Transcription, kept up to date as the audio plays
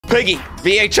Piggy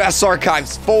VHS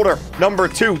Archives folder number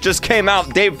 2 just came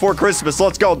out day before Christmas.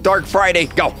 Let's go. Dark Friday.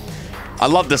 Go. I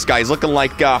love this guy. He's looking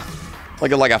like a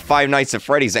Five Nights at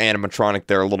Freddy's animatronic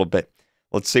there a little bit.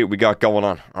 Let's see what we got going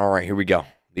on. All right, here we go.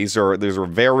 These are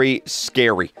very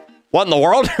scary. What in the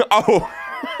world? Oh.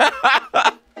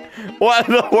 What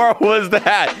in the world was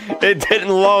that? It didn't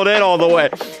load in all the way.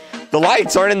 The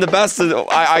lights aren't in the best.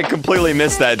 I completely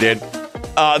missed that, dude.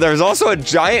 There's also a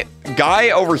giant guy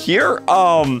over here.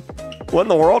 What in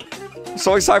the world? I'm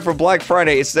so excited for Black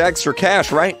Friday. It's the extra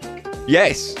cash, right?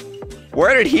 Yes.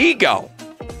 Where did he go?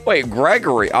 Wait,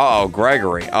 Gregory. Uh-oh,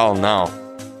 Gregory. Oh, no.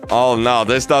 Oh, no.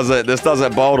 This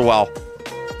doesn't bode well.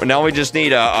 But now we just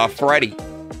need a Freddy.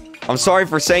 I'm sorry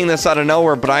for saying this out of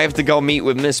nowhere, but I have to go meet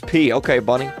with Miss P. Okay,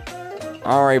 buddy.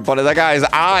 All right, buddy. That guy's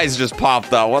eyes just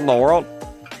popped out. What in the world?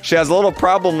 She has a little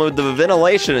problem with the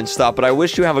ventilation and stuff, but I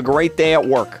wish you have a great day at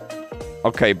work.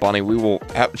 Okay, Bunny, we will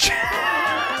have...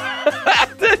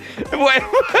 Wait,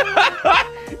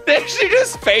 did she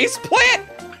just face plant?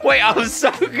 Wait, I'm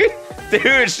so good.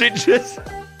 Dude, she just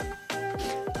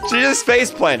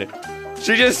face planted.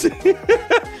 She just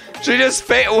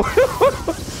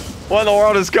What in the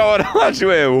world is going on? She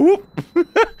went, whoop.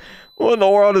 What in the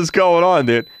world is going on,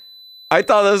 dude? I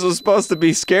thought this was supposed to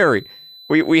be scary.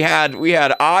 We had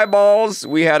eyeballs.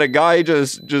 We had a guy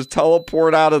just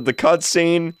teleport out of the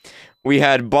cutscene. We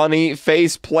had Bunny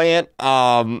face plant.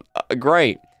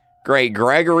 Great.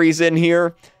 Gregory's in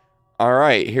here. All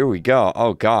right, here we go.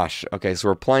 Oh gosh. Okay, so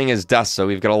we're playing as Death, so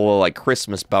we've got a little like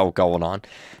Christmas bell going on.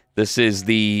 This is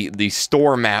the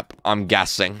store map, I'm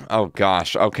guessing. Oh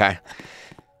gosh. Okay.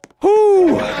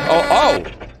 Whoo. Oh.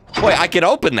 Wait, I can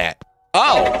open that.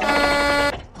 Oh.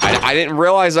 I didn't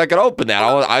realize I could open that.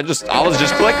 I was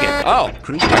just clicking. Oh,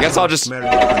 I guess I'll just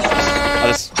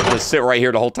sit right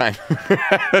here the whole time.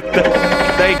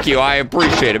 Thank you. I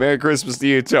appreciate it. Merry Christmas to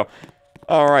you too.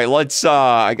 All right, let's.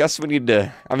 I guess we need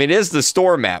to. I mean, it is the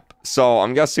store map, so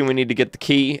I'm guessing we need to get the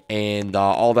key and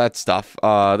all that stuff.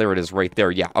 There it is, right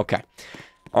there. Yeah. Okay.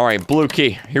 All right, blue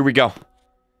key. Here we go.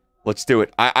 Let's do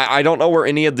it. I don't know where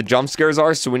any of the jump scares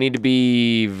are, so we need to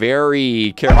be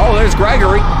very careful. Oh, there's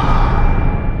Gregory.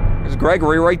 There's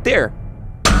Gregory right there.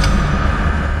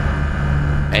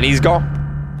 And he's gone.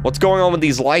 What's going on with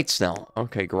these lights now?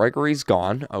 Okay, Gregory's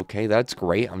gone. Okay, that's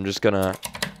great. I'm just gonna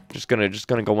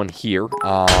go in here.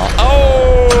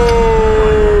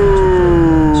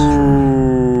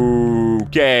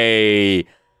 Okay.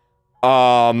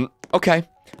 Okay.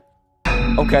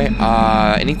 Okay,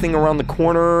 anything around the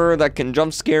corner that can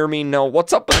jump scare me? No.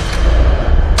 What's up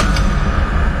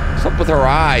with her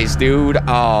eyes, dude?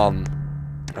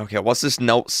 Okay, what's this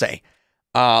note say?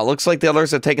 Looks like the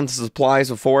others have taken the supplies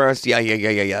before us. Yeah.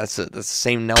 That's the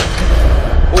same note.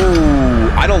 Ooh,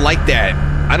 I don't like that.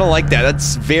 I don't like that.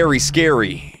 That's very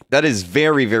scary. That is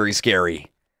very, very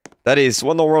scary. That is,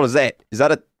 what in the world is that? Is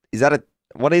that a,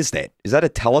 what is that? Is that a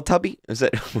Teletubby? Is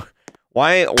it,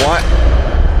 why?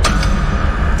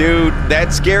 Dude,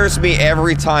 that scares me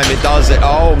every time it does it.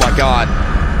 Oh my god.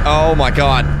 Oh my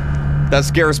god. That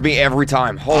scares me every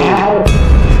time. Holy.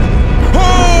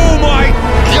 Oh my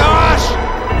gosh!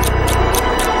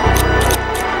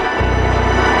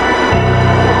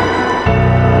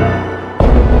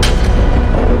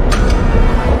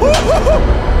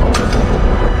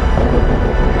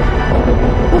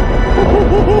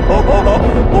 Oh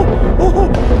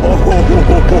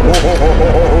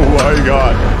my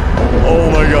god.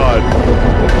 Oh my god.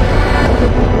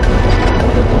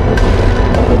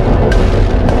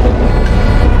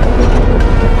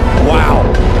 Wow.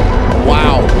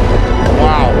 Wow.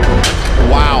 Wow.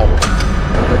 Wow.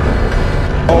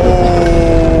 Oh.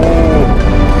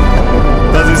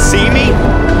 Does it see me?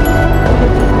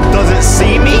 Does it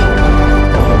see me?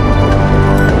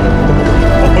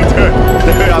 Oh,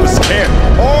 dude, I'm scared.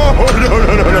 Oh, no.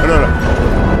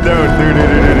 Dude.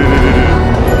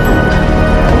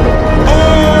 Oh,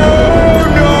 no.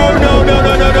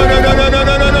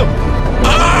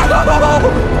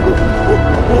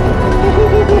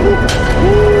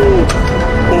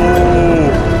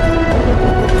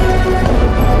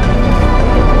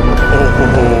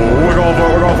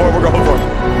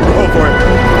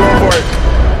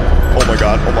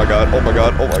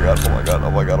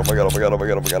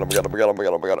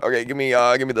 Okay, give me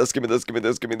this.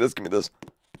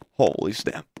 Holy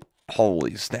snap.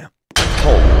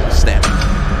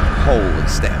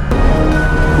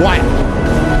 What?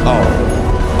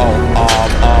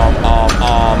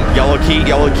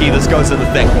 Yellow key, this goes in the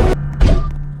thing.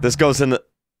 This goes in the...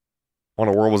 What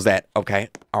in the world was that? Okay,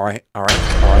 alright. Alright,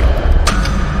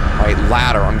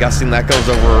 ladder. I'm guessing that goes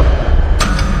over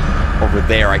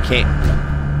there. I can't...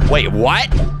 Wait, what?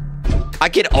 I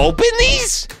can open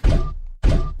these?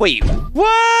 Wait,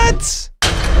 what?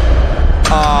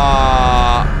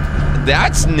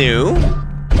 That's new.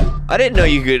 I didn't know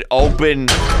you could open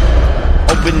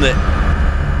the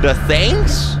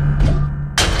things?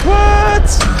 What?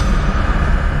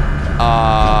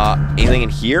 Anything in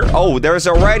here? Oh, there's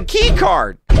a red key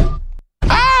card.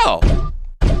 Oh,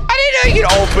 I didn't know you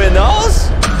could open those.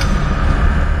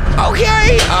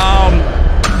 Okay,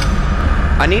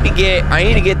 I need to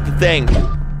get the thing.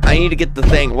 I need to get the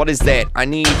thing. What is that? I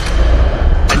need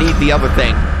the other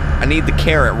thing. I need the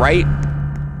carrot, right?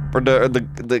 Or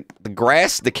the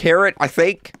grass, the carrot, I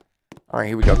think. All right,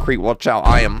 here we go. Kreek, watch out.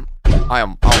 I am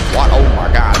what? Oh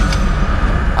my God.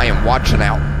 I am watching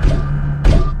out.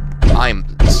 I am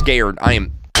scared. I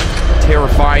am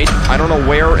terrified. I don't know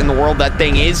where in the world that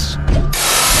thing is.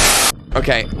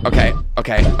 Okay.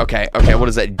 What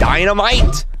is that?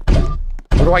 Dynamite?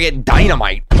 Where do I get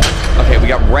dynamite? Okay, we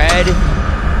got red.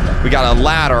 We got a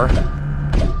ladder.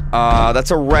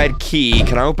 That's a red key.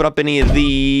 Can I open up any of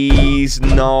these?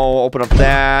 No. Open up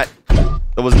that.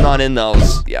 There was none in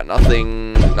those. Yeah,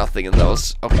 nothing in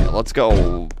those. Okay, let's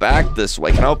go back this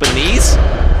way. Can I open these?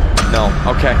 No.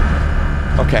 Okay.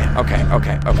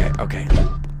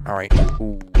 All right.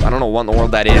 Ooh, I don't know what in the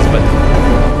world that is, but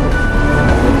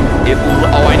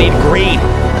oh, I need green.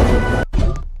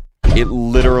 It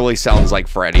literally sounds like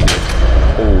Freddy, dude.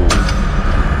 Oh.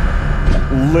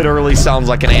 Literally sounds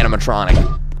like an animatronic.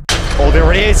 Oh, there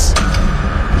it is.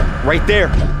 Right there.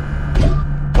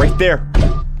 Right there.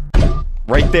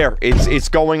 Right there. It's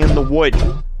going in the wood.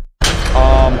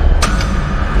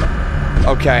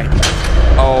 Okay.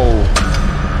 Oh.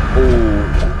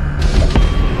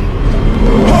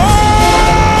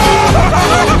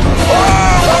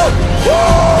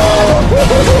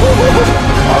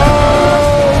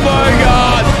 Oh my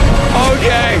God.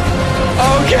 Okay.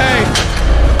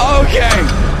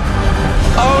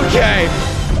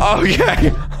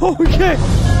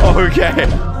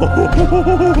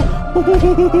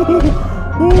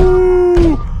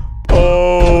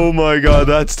 Oh my God,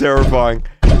 that's terrifying.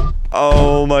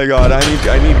 Oh my God, I need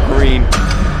green.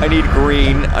 I need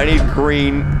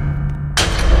green.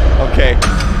 Okay.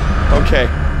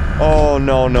 Oh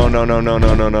no.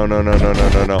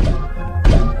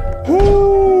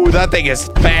 Woo, that thing is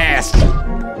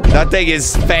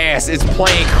fast. It's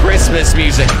playing Christmas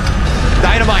music.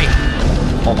 Dynamite.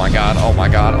 Oh my God.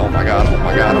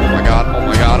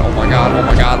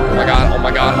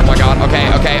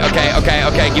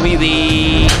 Okay. Give me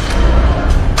the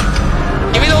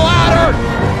ladder.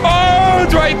 Oh,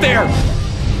 it's right there.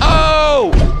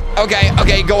 Oh. Okay.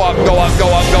 Go up.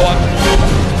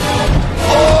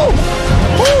 Oh.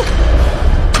 Woo.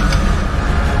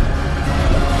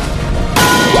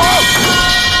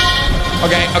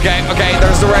 Okay.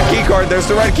 There's the red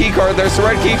key card.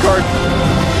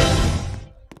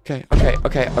 Okay.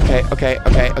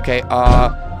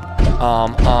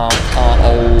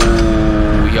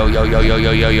 Yo. We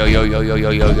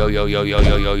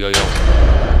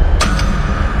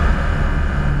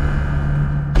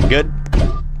good?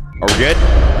 Are we good?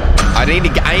 I need to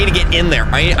get in there.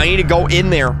 I need to go in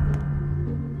there.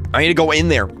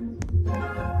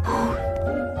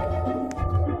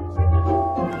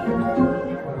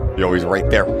 Yo, he's right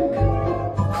there.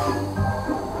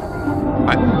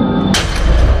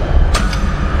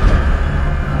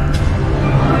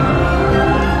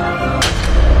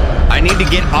 I need to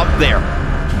get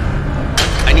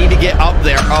up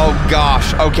there. Oh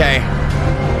gosh. Okay.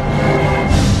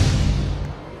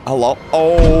 Hello.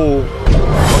 Oh.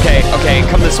 Okay.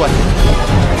 Come this way.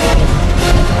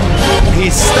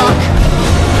 He's stuck.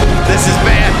 This is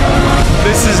bad.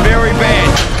 This is very bad.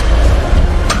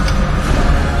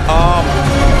 Come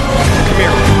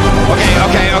here. Okay.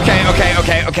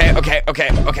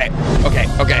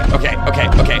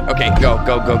 Go.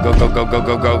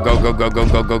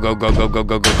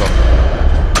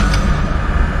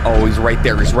 Oh, he's right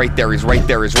there.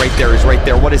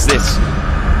 What is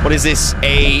this?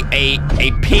 A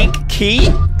pink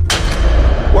key?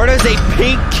 Where does a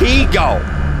pink key go?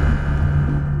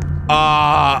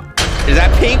 Is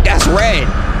that pink? That's red.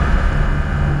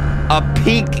 A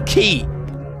pink key.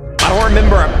 I don't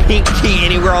remember a pink key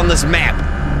anywhere on this map.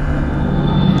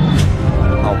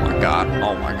 Oh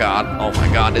my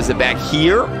god. Is it back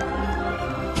here?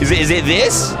 Is it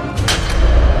this?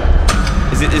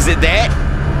 Is it that?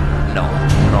 No.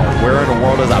 Where in the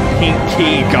world does a pink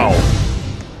key go?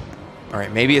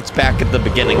 Alright, maybe it's back at the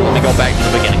beginning. Let me go back to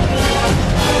the beginning.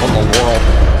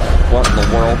 What in the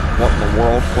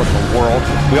world?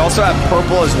 We also have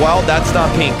purple as well. That's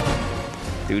not pink.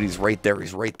 dude. He's right there.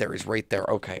 He's right there. He's right there.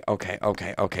 Okay, okay,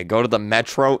 okay, okay. Go to the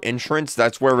metro entrance.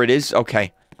 That's where it is.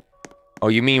 Okay. Oh,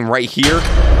 you mean right here?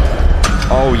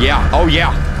 Oh, yeah. Oh,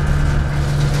 yeah.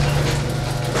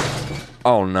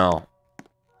 Oh, no.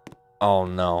 Oh,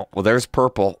 no. Well, there's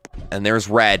purple. And there's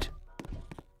red.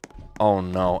 Oh,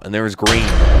 no. And there's green.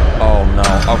 Oh, no.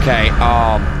 Okay,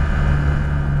 oh,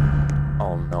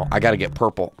 no. I gotta get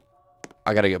purple.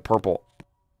 I gotta get purple.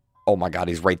 Oh, my God.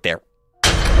 He's right there.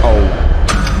 Oh.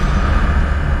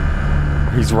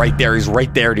 He's right there. He's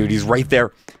right there, dude. He's right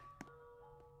there.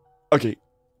 Okay.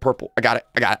 Purple. I got it.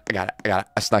 I got it. I got it. I got it.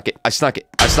 I snuck it. I snuck it.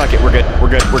 I snuck it. We're good. We're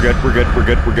good. We're good. We're good. We're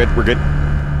good. We're good. We're good.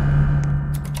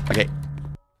 Okay.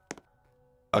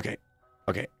 Okay.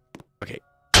 Okay. Okay.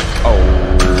 Oh.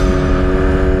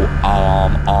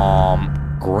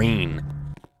 Green.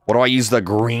 What do I use the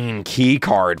green key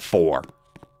card for?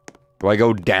 Do I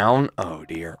go down? Oh,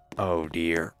 dear. Oh,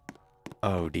 dear.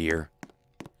 Oh, dear.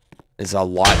 This is a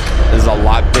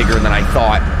lot bigger than I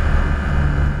thought.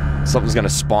 Something's gonna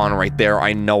spawn right there.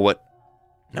 I know it.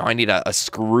 Now I need a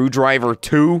screwdriver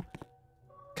too.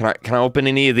 Can I open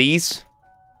any of these?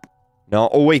 No.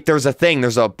 Oh wait, there's a thing.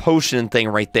 There's a potion thing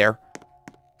right there.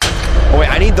 Oh wait,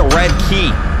 I need the red key.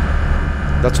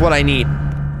 That's what I need.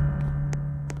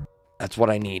 That's what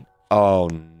I need. Oh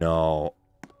no.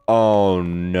 Oh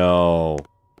no.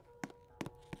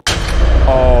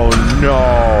 Oh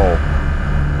no.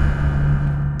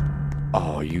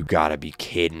 Oh, you gotta be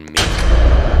kidding me.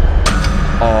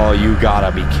 Oh, you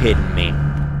gotta be kidding me.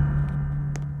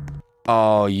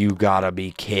 Oh, you gotta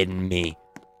be kidding me.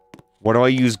 What do I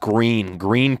use? Green.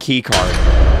 Green key card.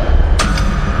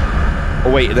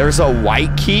 Oh, wait. There's a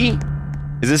white key?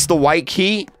 Is this the white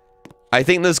key? I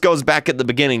think this goes back at the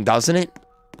beginning, doesn't it?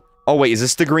 Oh, wait. Is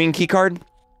this the green key card?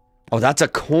 Oh, that's a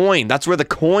coin. That's where the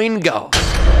coin goes.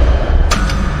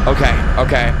 Okay.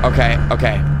 Okay. Okay.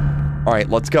 Okay. All right.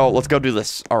 Let's go. Let's go do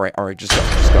this. All right. All right. Just go.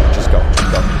 Just go. Just go.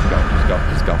 Just go. Just go. Just go.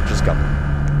 Just go. Just go.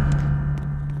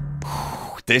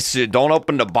 This, don't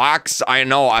open the box. I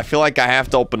know. I feel like I have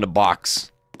to open the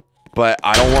box. But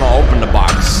I don't want to open the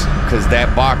box. Because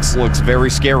that box looks very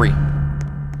scary.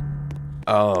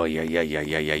 Oh,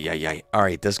 yeah.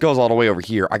 Alright, this goes all the way over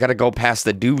here. I gotta go past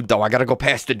the dude, though. I gotta go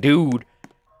past the dude.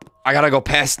 I gotta go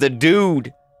past the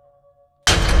dude.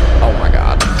 Oh, my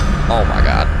God. Oh, my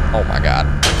God. Oh, my God.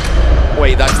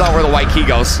 Wait, that's not where the white key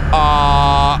goes.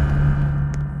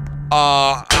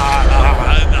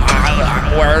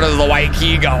 Where does the white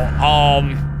key go?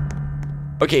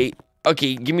 Okay,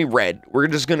 give me red. We're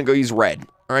just gonna go use red.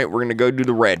 All right, we're gonna go do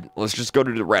the red. Let's just go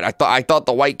to the red. I thought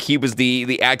the white key was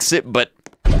the exit, but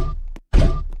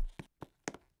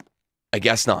I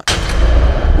guess not. Ooh.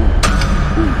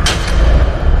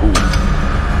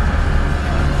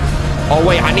 Oh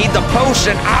wait, I need the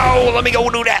potion. Oh, let me go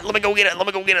do that. Let me go get it. Let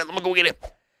me go get it. Let me go get it.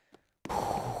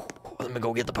 Let me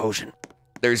go get the potion.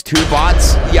 There's 2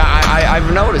 bots. Yeah,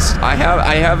 I've noticed. I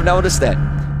have noticed that.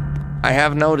 I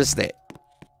have noticed it.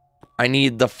 I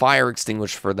need the fire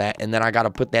extinguisher for that, and then I gotta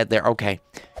put that there. Okay.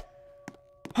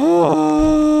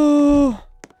 Oh.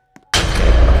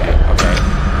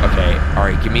 Okay. All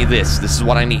right, give me this. This is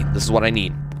what I need. This is what I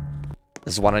need.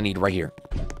 This is what I need right here.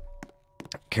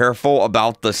 Careful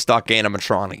about the stuck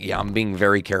animatronic. Yeah, I'm being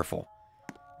very careful.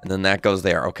 And then that goes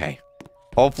there. Okay.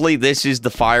 Hopefully this is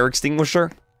the fire extinguisher.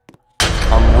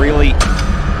 I'm really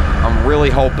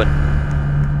hoping.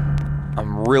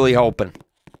 I'm really hoping.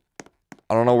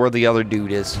 I don't know where the other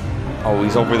dude is. Oh,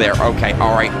 he's over there. Okay,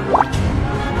 all right.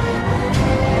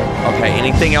 Okay,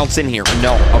 anything else in here?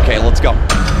 No. Okay, let's go.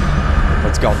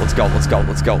 Let's go.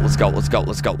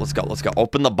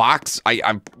 Open the box.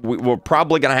 We're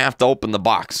probably gonna have to open the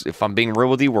box. If I'm being real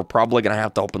with you, we're probably gonna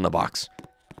have to open the box.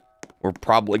 We're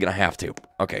probably gonna have to.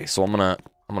 Okay, so I'm gonna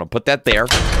put that there.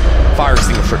 Fire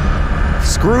extinguisher.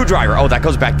 Screwdriver. Oh, that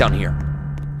goes back down here.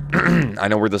 I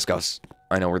know where this goes.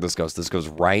 This goes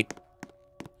right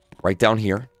down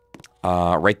here.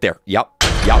 Right there. Yup.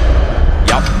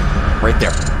 Right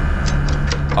there.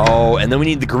 Oh, and then we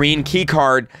need the green key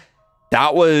card.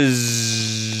 That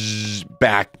was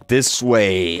back this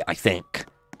way, I think.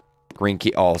 Green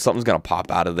key. Oh, something's gonna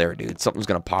pop out of there, dude. Something's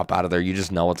gonna pop out of there. You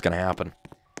just know what's gonna happen.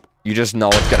 You know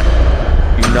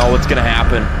what's gonna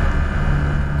happen.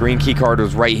 Green key card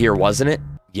was right here, wasn't it?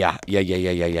 Yeah.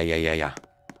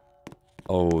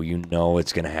 Oh, you know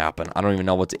it's gonna happen. I don't even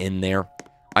know what's in there.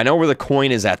 I know where the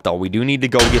coin is at, though. We do need to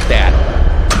go get that.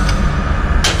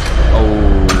 Oh.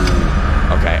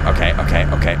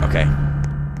 Okay.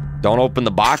 Don't open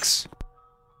the box.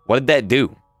 What did that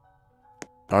do?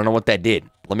 I don't know what that did.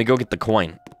 Let me go get the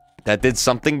coin. That did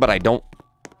something, but I don't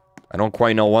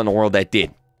quite know what in the world that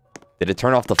did. Did it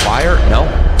turn off the fire? No.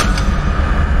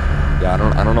 Yeah,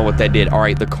 I don't know what that did. All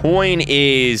right, the coin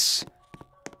is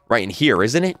right in here,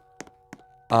 isn't it?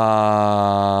 The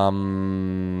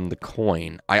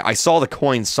coin. I saw the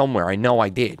coin somewhere. I know I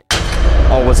did.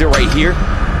 Oh, was it right here?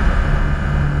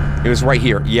 It was right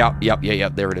here. Yep.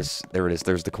 There it is. There it is.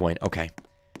 There's the coin. Okay.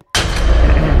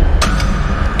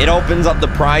 It opens up the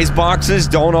prize boxes.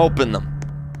 Don't open them.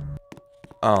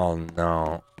 Oh,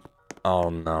 no.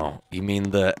 Oh, no. You mean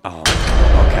the... Oh,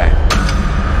 okay.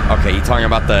 Okay, you talking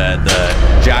about the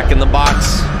Jack in the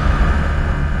Box?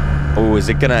 Oh, is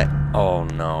it gonna... Oh,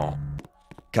 no.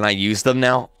 Can I use them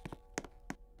now?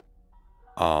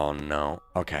 Oh, no.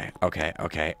 Okay. Ooh,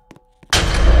 okay,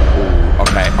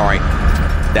 alright.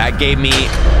 That gave me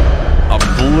a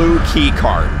blue key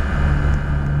card.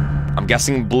 I'm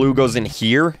guessing blue goes in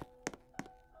here.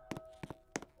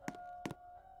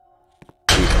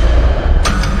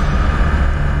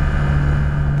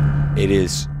 It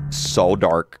is so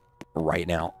dark right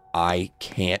now. I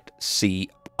can't see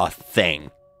a thing.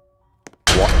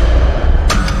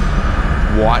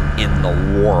 What in the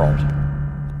world?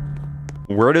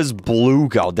 Where does blue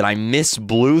go? Did I miss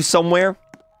blue somewhere?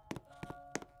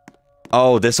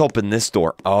 Oh, this opened this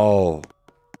door. Oh.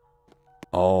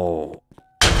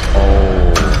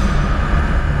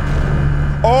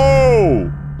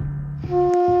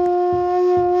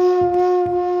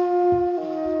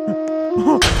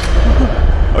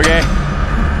 Okay.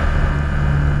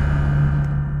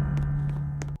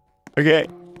 Okay.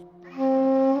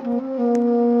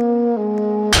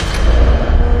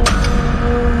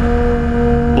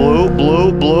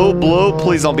 Blue.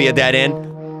 Please don't be a dead end.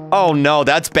 Oh no,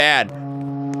 that's bad.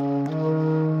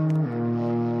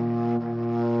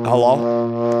 Hello?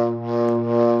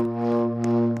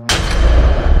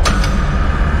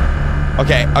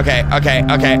 Okay.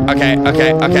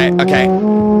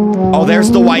 Oh,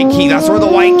 there's the white key. That's where the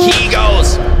white key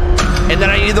goes. And then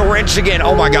I need the wrench again.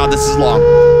 Oh my god, this is long.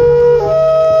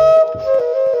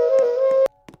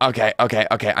 Okay.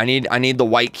 I need the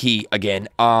white key again.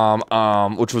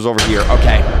 Which was over here.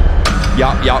 Okay.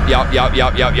 Yup.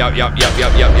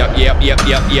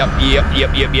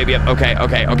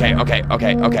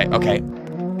 Okay.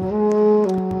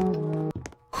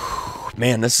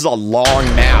 Man, this is a long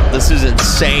map. This is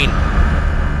insane.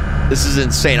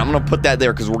 I'm gonna put that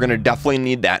there because we're gonna definitely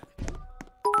need that.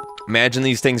 Imagine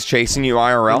these things chasing you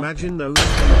IRL. Imagine those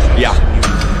things chasing you.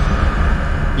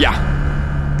 Yeah.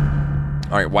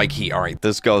 All right, white key. All right,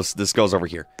 this goes over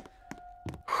here.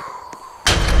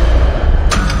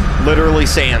 Literally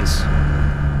sands.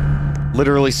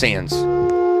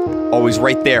 Oh, he's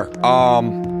right there.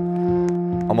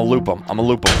 I'm gonna loop him.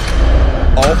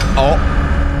 Oh.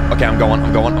 Okay, I'm going.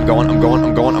 I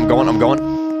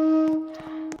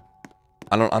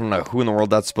don't know who in the world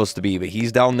that's supposed to be, but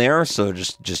he's down there, so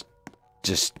just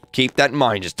keep that in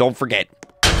mind. Just don't forget.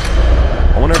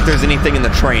 I wonder if there's anything in the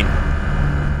train.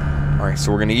 Alright,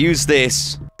 so we're gonna use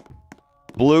this.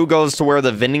 Blue goes to where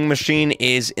the vending machine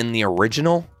is in the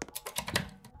original.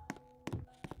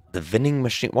 The vending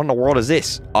machine? What in the world is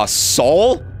this? A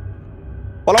soul?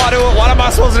 What do I do? What am I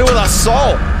supposed to do with a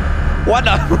soul? What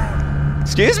the?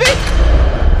 Excuse me?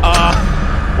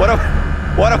 What do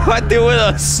I do with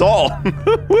a soul?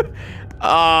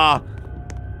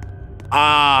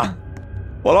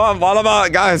 What am I,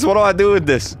 guys? What do I do with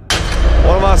this?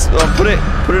 What am I? Put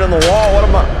it on the wall. What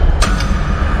am I?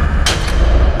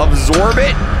 Absorb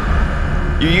it?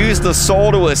 You use the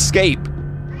soul to escape.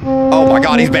 Oh my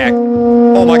god, he's back.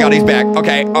 Oh my god, he's back.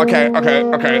 Okay.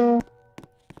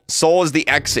 Soul is the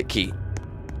exit key.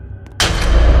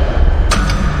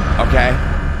 Okay.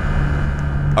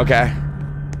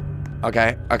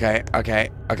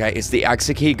 It's the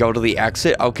exit key. Go to the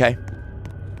exit. Okay.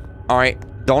 Alright.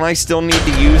 Don't I still need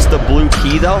to use the blue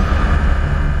key though?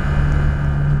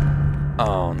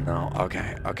 Oh no.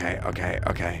 Okay.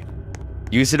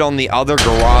 Use it on the other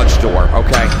garage door.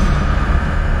 Okay.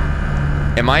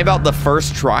 Am I about to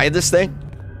first try this thing?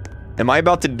 Am I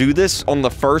about to do this on the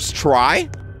first try?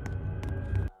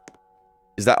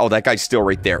 Is that... Oh, that guy's still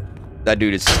right there. That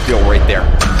dude is still right there.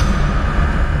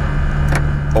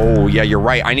 Oh, yeah, you're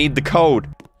right. I need the code.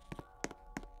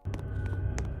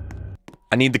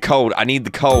 I need the code. I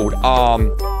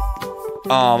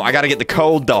gotta get the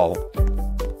code, though.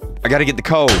 I gotta get the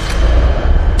code.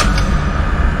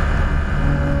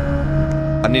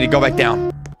 I need to go back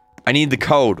down. I need the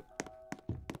code.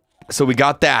 So we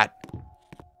got that.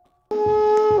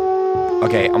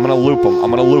 Okay, I'm gonna loop him.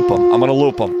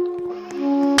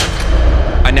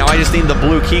 And now I just need the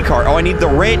blue key card. Oh, I need the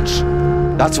wrench.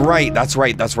 That's right. Let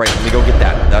me go get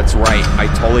that. That's right. I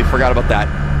totally forgot about that.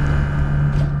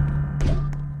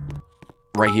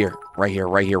 Right here. Right here.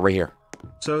 Right here. Right here.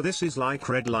 So this is like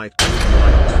red light, green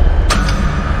light.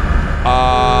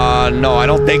 No, I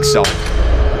don't think so.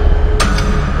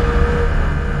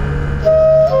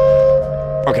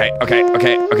 Okay.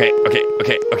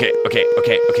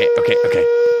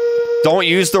 Don't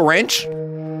use the wrench.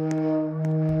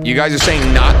 You guys are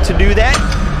saying not to do that?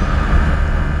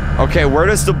 Okay, where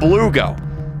does the blue go?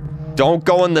 Don't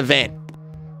go in the vent.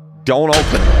 Don't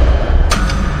open it.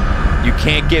 You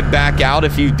can't get back out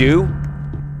if you do?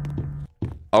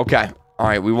 Okay. All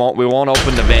right, we won't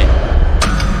open the vent.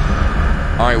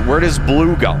 All right, where does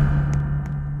blue go?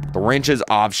 The wrench is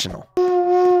optional. Okay.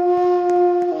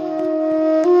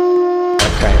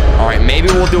 All right, maybe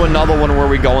we'll do another one where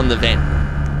we go in the vent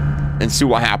and see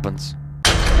what happens.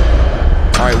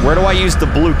 All right, where do I use the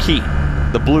blue key?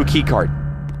 The blue key card.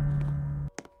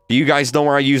 Do you guys know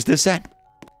where I use this at?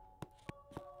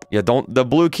 Yeah, the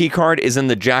blue key card is in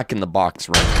the Jack in the Box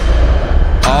room.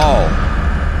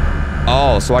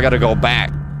 Oh, so I gotta go back.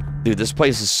 Dude, this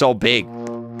place is so big.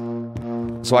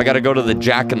 So I gotta go to the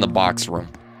Jack in the Box room.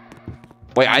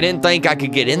 Wait, I didn't think I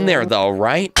could get in there though,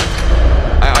 right?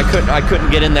 I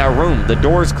couldn't get in that room. The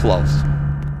door's closed.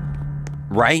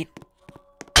 Right?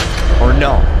 Or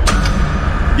no?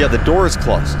 Yeah, the door is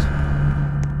closed.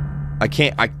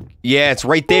 Yeah, it's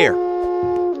right there.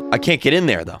 I can't get in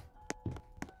there though.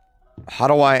 How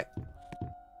do I?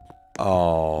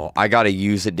 Oh, I gotta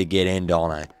use it to get in,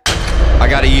 don't I? I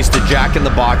gotta use the Jack in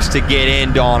the Box to get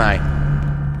in, don't I?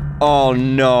 Oh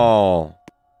no.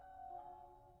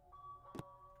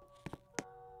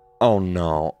 Oh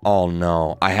no. Oh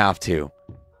no. I have to.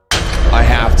 I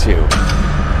have to.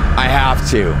 I have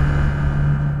to.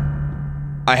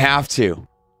 I have to.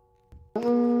 Oh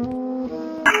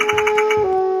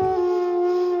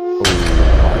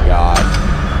my god.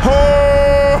 Oh!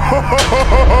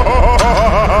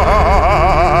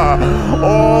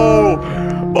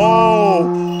 Oh!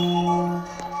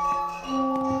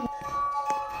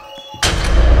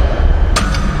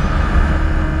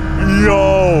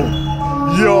 Yo!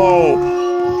 Yo!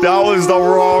 That was the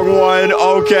wrong one.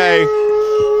 Okay.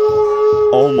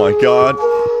 Oh my god.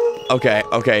 Okay,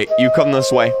 okay. You come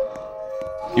this way.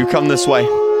 You come this way.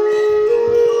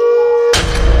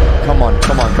 Come on,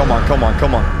 come on, come on, come on,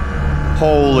 come on.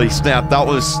 Holy snap, that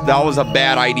was a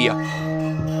bad idea.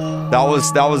 That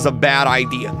was a bad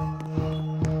idea.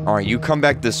 Alright, you come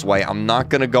back this way. I'm not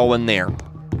gonna go in there.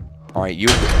 Alright, you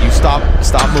stop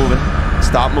moving.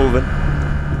 Stop moving.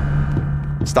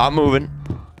 Stop moving.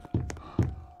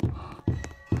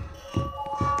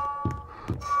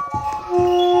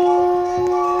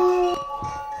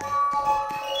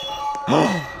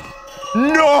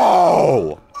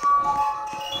 No!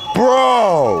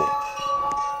 Bro!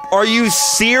 Are you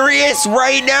serious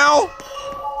right now?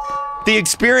 The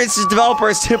experienced developer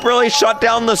has temporarily shut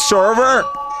down the server?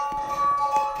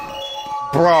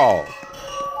 Bro.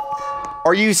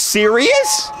 Are you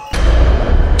serious?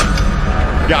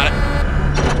 Got it.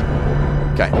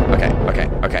 Okay.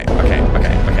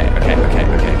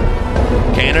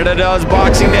 Canada does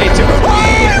Boxing Day too.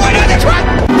 Oh, that's right.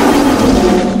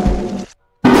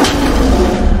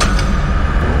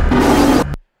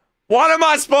 What am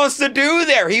I supposed to do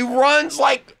there? He runs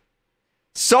like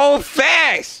so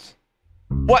fast.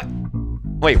 What?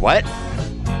 Wait, what?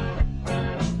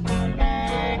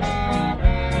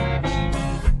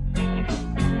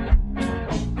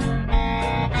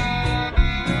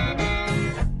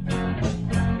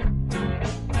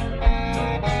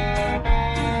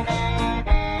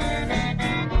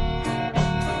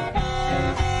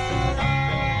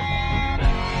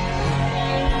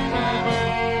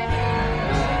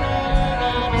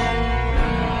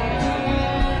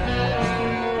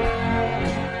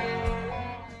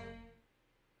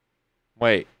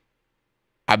 Wait,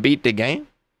 I beat the game?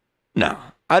 No,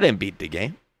 I didn't beat the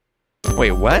game.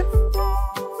 Wait, what?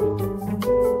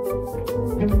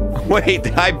 Wait,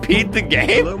 did I beat the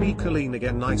game? Hello, me Colleen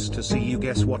again. Nice to see you.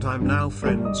 Guess what? I'm now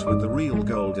friends with the real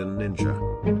Golden Ninja.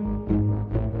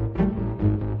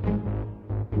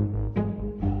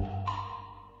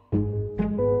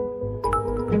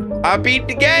 I beat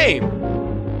the game.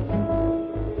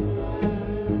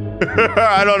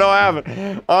 I don't know what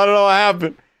happened. I don't know what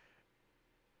happened.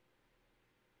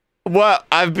 Well,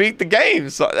 I beat the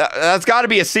game, so that's got to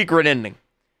be a secret ending.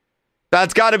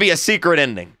 That's got to be a secret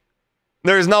ending.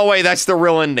 There's no way that's the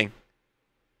real ending.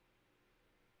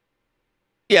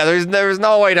 Yeah, there's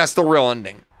no way that's the real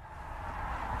ending.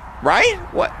 Right?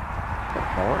 What?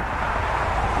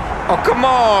 Oh, come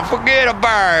on, forget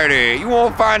about it. You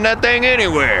won't find that thing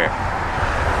anywhere.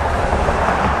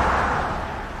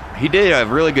 He did a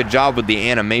really good job with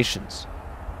the animations.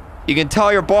 You can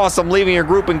tell your boss I'm leaving your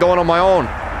group and going on my own.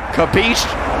 Capiche?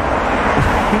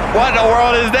 What in the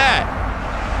world is that?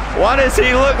 Why does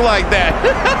he look like that?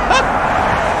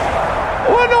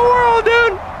 What in the world,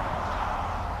 dude?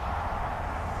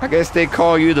 I guess they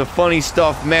call you the funny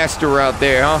stuff master out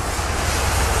there, huh?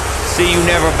 See, you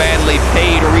never badly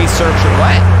paid researcher.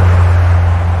 What?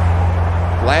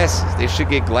 Glasses. They should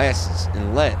get glasses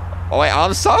and lead. Oh, wait,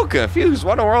 I'm so confused.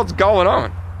 What in the world's going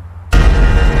on?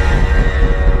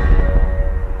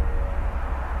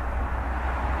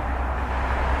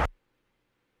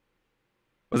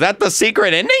 Was that the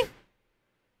secret ending?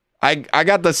 I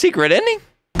got the secret ending?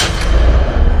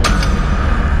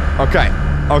 Okay.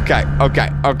 Okay. Okay.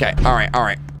 Okay. All right. All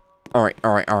right. All right.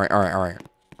 All right. All right. All right. All right.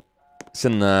 It's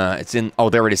in, oh,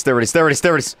 there it is. There it is. There it is.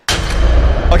 There it is.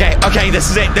 Okay. Okay. This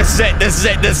is it. This is it. This is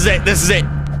it. This is it. This is it.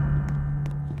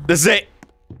 This is it.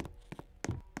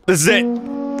 This is it.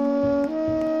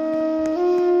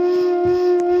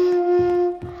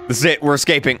 This is it. We're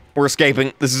escaping. We're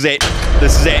escaping. This is it.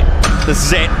 This is it. This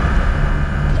is it.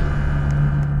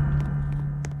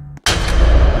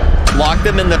 Lock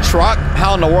them in the truck?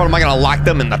 How in the world am I gonna lock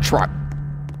them in the truck?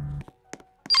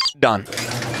 Done.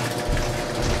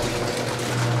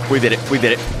 We did it. We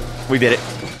did it. We did it.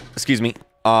 Excuse me.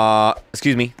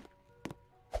 Excuse me.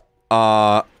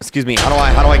 Excuse me. How do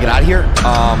I get out of here?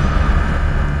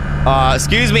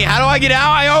 Excuse me. How do I get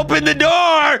out? I opened the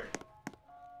door.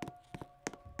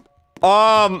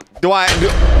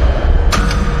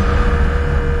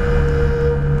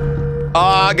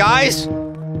 Guys?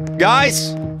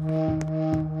 Guys?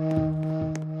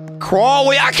 Crawl?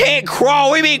 I can't crawl.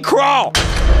 What do you mean crawl?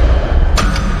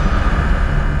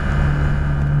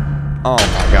 Oh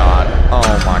my god.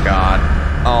 Oh my god.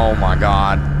 Oh my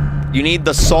god. You need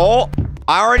the soul?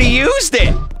 I already used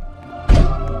it.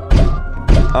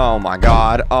 Oh my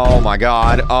god. Oh my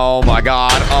god. Oh my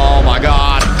god. Oh my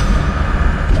god.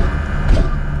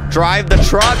 Drive the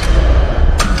truck.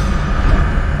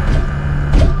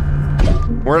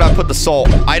 Where did I put the soul?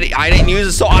 I didn't use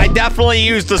the soul. I definitely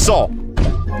used the soul.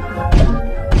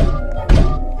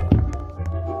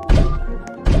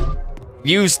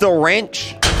 Use the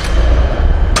wrench.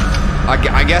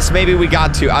 I guess maybe we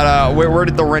got to. Where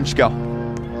did the wrench go?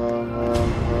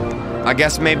 I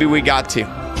guess maybe we got to.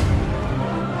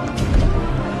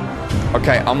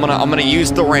 Okay, I'm gonna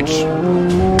use the wrench.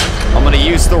 I'm gonna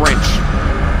use the wrench.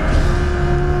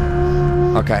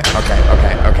 Okay, okay,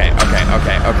 okay, okay, okay,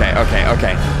 okay, okay, okay,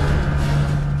 okay.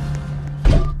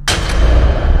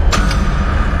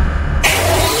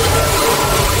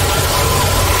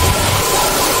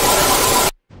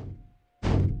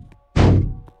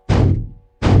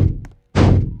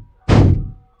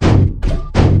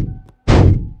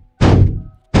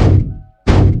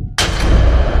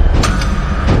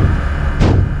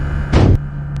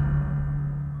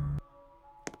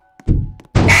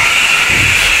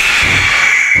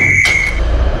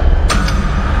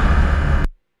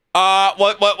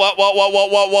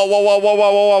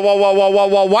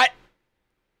 What?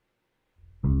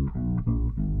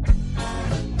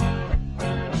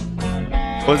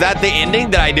 Was that the ending?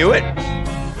 Did I do it?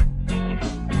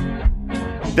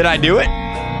 Did I do it?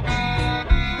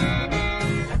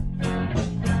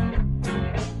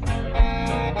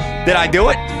 Did I do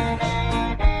it?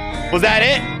 Was that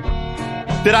it?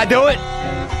 Did I do it?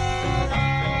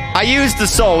 I used the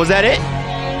soul. Was that it?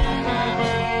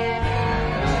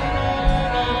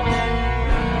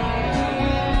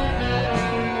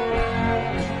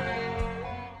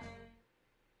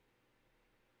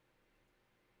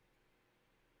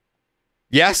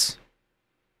 Yes?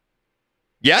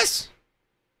 Yes?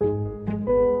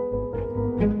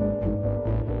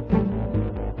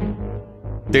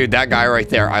 Dude, that guy right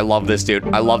there. I love this dude.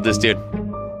 I love this dude.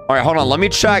 All right, hold on. Let me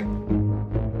check.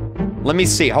 Let me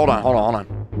see. Hold on, hold on, hold on.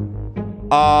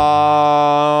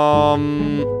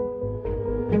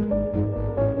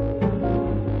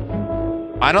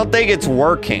 I don't think it's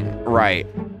working right.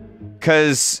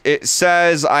 Because it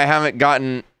says I haven't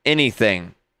gotten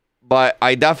anything. But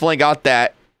I definitely got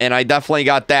that, and I definitely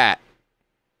got that.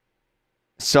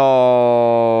 So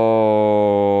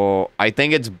I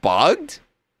think it's bugged.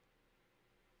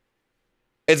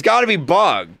 It's got to be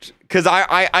bugged, because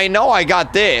I know I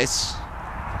got this,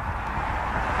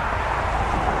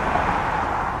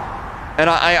 and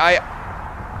I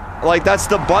like that's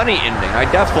the bunny ending. I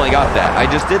definitely got that.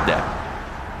 I just did that.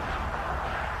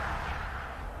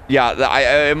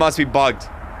 Yeah, it must be bugged.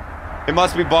 It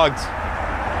must be bugged.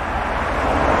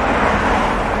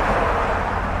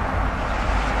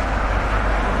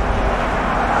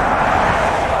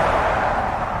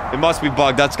 It must be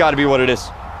bugged. That's got to be what it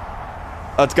is.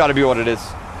 That's got to be what it is.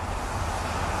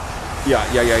 Yeah.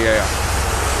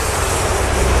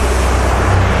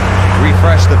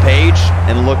 Refresh the page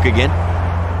and look again.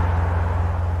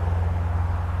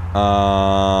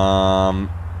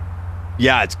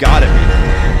 Yeah, it's gotta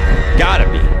be. Gotta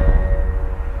be.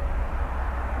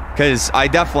 Because I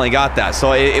definitely got that.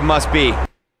 So it must be.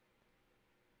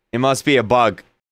 It must be a bug.